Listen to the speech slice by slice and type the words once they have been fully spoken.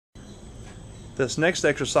This next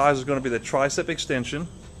exercise is going to be the tricep extension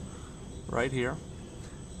right here,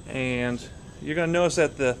 and you're going to notice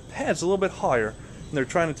that the pad's a little bit higher, and they're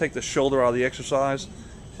trying to take the shoulder out of the exercise.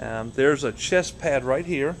 There's a chest pad right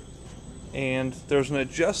here, and there's an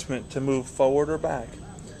adjustment to move forward or back.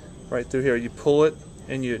 Right through here, you pull it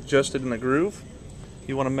and you adjust it in the groove.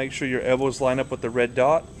 You want to make sure your elbows line up with the red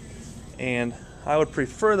dot, and I would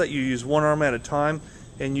prefer that you use one arm at a time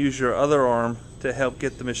and use your other arm to help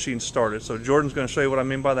get the machine started. So Jordan's going to show you what I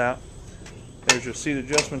mean by that. There's your seat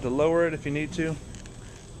adjustment to lower it if you need to.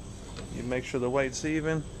 You make sure the weight's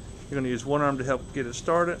even. You're going to use one arm to help get it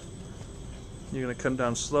started. You're going to come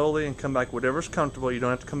down slowly and come back whatever's comfortable. You don't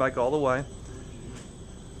have to come back all the way.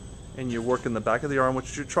 And you're working the back of the arm, which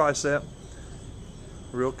is your tricep.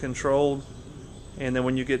 Real controlled. And then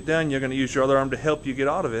when you get done, you're going to use your other arm to help you get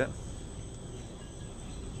out of it.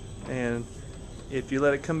 And if you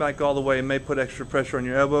let it come back all the way, it may put extra pressure on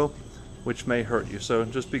your elbow, which may hurt you. So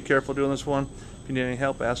just be careful doing this one. If you need any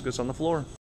help, ask us on the floor.